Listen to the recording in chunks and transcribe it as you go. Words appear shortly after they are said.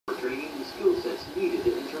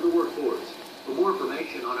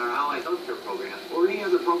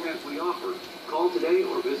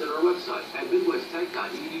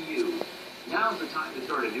NTI.edu. Now's the time to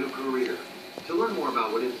start a new career. To learn more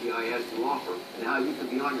about what NTI has to offer and how you can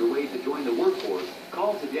be on your way to join the workforce,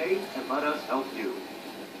 call today and let us help you.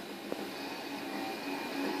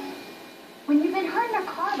 When you've been hurt in a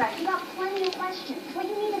car wreck, you got plenty of questions. What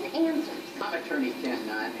you need is answers. I'm attorney Ken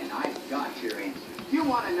Nunn, and I've got your answers. You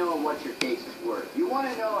want to know what your case is worth. You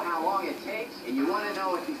want to know how long it takes, and you want to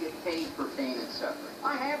know if you get paid for pain and suffering.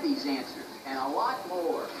 I have these answers, and a lot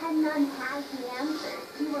more. Ken Nunn has the answers.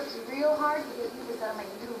 He works real hard to get you the settlement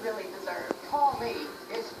you really deserve. Call me.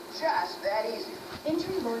 It's just that easy.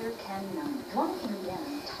 Injury lawyer Ken Nunn, 1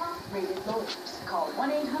 p.m. top-rated lawyers. Call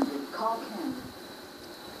 1-800-CALL-KEN.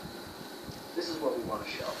 This is what we want to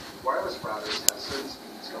show. Wireless routers have certain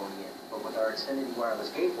speeds going in, but with our extended wireless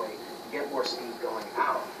gateway, you get more speed going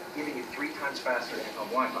out, giving you 3 times faster on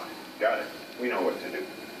Wi-Fi. Got it. We know what to do.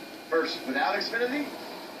 First, without Xfinity?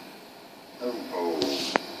 Oh.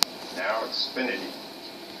 Now Xfinity.